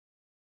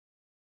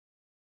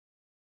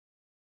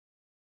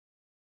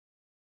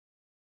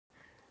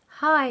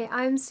Hi,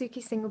 I'm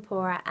Sukki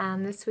Singapora,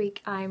 and this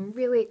week I'm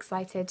really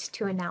excited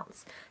to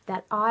announce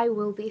that I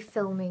will be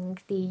filming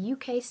the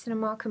UK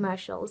cinema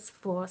commercials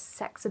for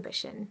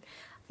Sexhibition.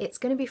 It's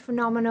going to be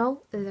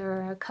phenomenal. There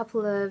are a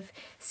couple of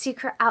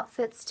secret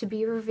outfits to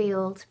be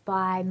revealed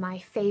by my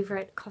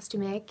favourite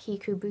costumier,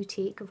 Kiku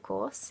Boutique, of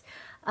course.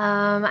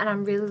 And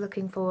I'm really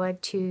looking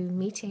forward to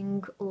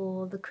meeting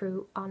all the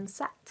crew on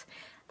set.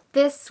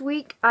 This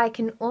week I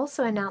can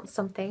also announce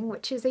something,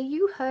 which is a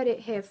you heard it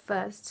here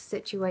first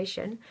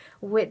situation,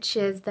 which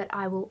is that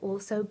I will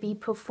also be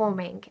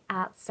performing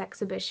at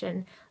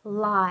Sexhibition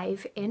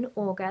live in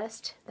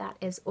August, that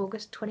is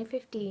August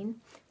 2015,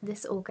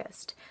 this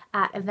August,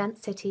 at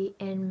Event City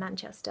in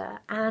Manchester,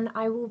 and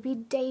I will be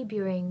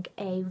debuting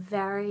a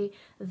very,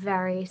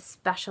 very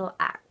special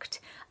act.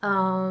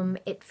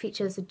 It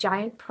features a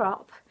giant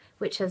prop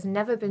which has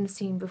never been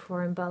seen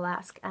before in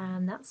burlesque,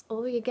 and that's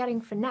all you're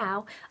getting for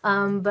now,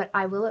 but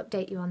I will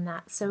update you on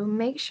that. So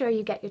make sure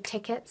you get your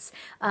tickets,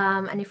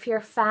 and if you're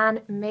a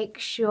fan, make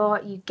sure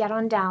you get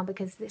on down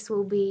because this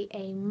will be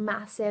a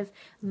massive,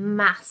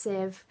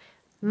 massive,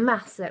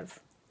 massive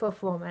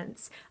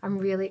performance. I'm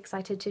really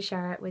excited to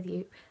share it with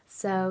you.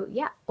 So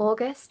yeah,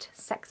 August,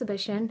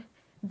 Sexhibition,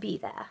 be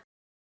there.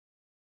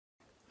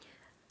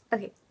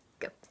 Okay,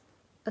 go.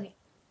 Okay,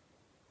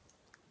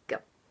 go.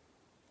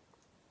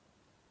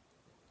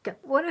 Go.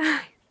 What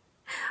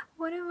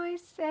am I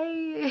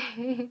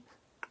saying?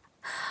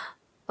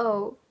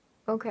 Oh,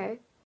 okay.